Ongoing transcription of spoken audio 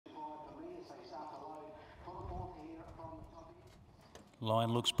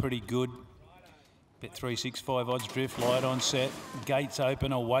Line looks pretty good. Bet 365 odds drift, light on set. Gates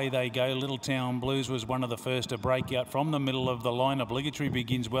open, away they go. Little Town Blues was one of the first to break out from the middle of the line. Obligatory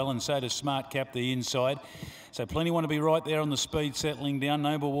begins well, and so does Smart Cap the inside. So plenty want to be right there on the speed, settling down.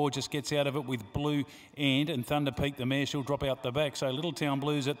 Noble War just gets out of it with Blue and Thunder Peak, the mare, she'll drop out the back. So Little Town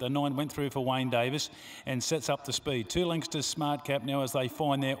Blues at the 9 went through for Wayne Davis and sets up the speed. 2 lengths to Smart Cap now as they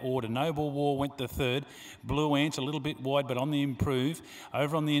find their order. Noble War went the 3rd. Blue Ants a little bit wide but on the improve.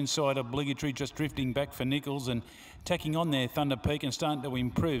 Over on the inside, Obligatory just drifting back for Nichols and tacking on there Thunder Peak and starting to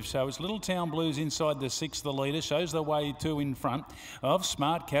improve. So it's Little Town Blues inside the 6th, the leader, shows the way 2 in front of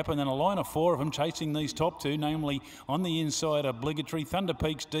Smart Cap, and then a line of 4 of them chasing these top 2, namely on the inside Obligatory, Thunder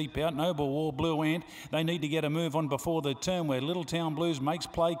Peak's deep out, Noble War, Blue Ant. They need to get a move on before the turn where Little Town Blues makes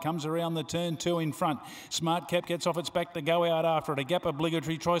play, comes around the turn, 2 in front. Smart Cap gets off its back to go out after it. A gap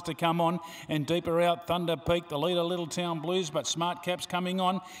Obligatory tries to come on and deeper out Thunder Peak, the leader Little Town Blues, but Smart Cap's coming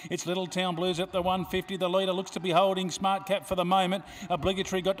on. It's Little Town Blues at the 150. The leader looks to be holding Smart Cap for the moment.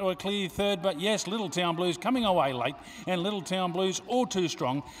 Obligatory got to a clear 3rd, but yes, Little Town Blues coming away late, and Little Town Blues all too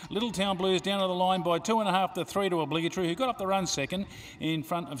strong. Little Town Blues down to the line by 2.5 to 3 to Obligatory, who got up the run 2nd in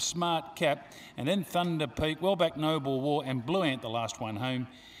front of Smart Cap, and then Thunder Peak, well back Noble War, and Blue Ant the last one home.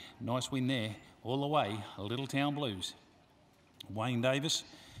 Nice win there, all the way, Little Town Blues. Wayne Davis,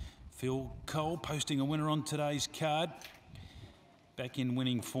 Phil Cole posting a winner on today's card. Back in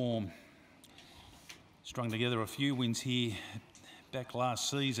winning form. Strung together a few wins here back last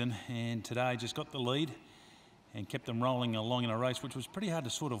season, and today just got the lead and kept them rolling along in a race which was pretty hard to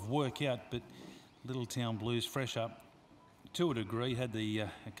sort of work out, but Little Town Blues fresh up to a degree. Had a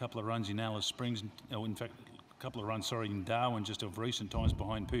couple of runs in Alice Springs, or in fact a couple of runs, in Darwin just of recent times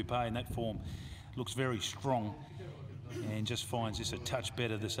behind Poupée, and that form looks very strong and just finds this a touch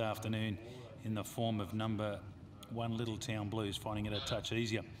better this afternoon in the form of number 1 Little Town Blues, finding it a touch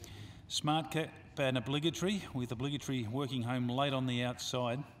easier. Smart Cap and Obligatory, with Obligatory working home late on the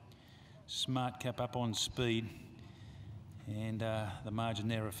outside. Smart Cap up on speed, and the margin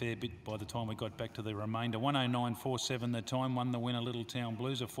there a fair bit by the time we got back to the remainder. 109.47 the time, won the winner Little Town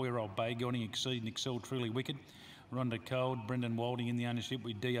Blues. A 4-year-old bay gelding, Exceed and Excel, Truly Wicked. Rhonda Cold, Brendan Walding in the ownership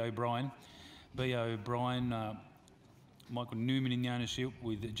with D. O'Brien. B. O'Brien, Michael Newman in the ownership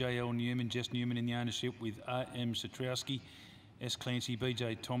with J.L. Newman, Jess Newman in the ownership with R.M. Satrowski, S. Clancy,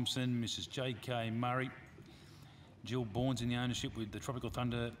 B.J. Thompson, Mrs. J.K. Murray. Jill Bourne's in the ownership with the Tropical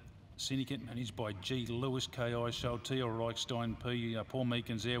Thunder Syndicate, managed by G. Lewis, K.I. Schulte, Reichstein, P. Paul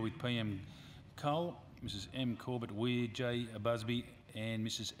Meekins there with P.M. Cole, Mrs. M. Corbett Weir, J. Busby, and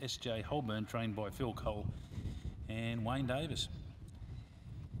Mrs. S.J. Holburn, trained by Phil Cole and Wayne Davis.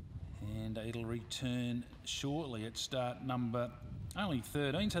 And it'll return shortly at start number only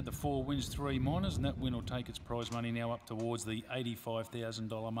 13's had the 4 wins, 3 minors, and that win will take its prize money now up towards the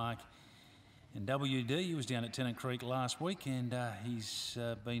 $85,000 mark. And WD was down at Tennant Creek last week, and he's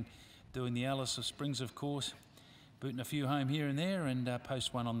been doing the Alice of Springs, of course, booting a few home here and there, and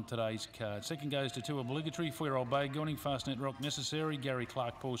post 1 on today's card. Second goes to 2 Obligatory, 4-year-old Bay Gelding, Fastnet Rock Necessary, Gary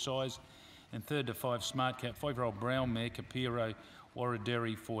Clark, Paul Size, and 3rd to 5 Smart Cap, 5-year-old Brown Mare, Capiro,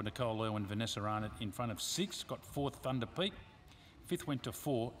 Warraderi for Nicole Irwin, Vanessa Arnott in front of 6. Got 4th Thunder Peak. 5th went to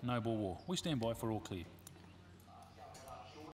 4 Noble War. We stand by for all clear.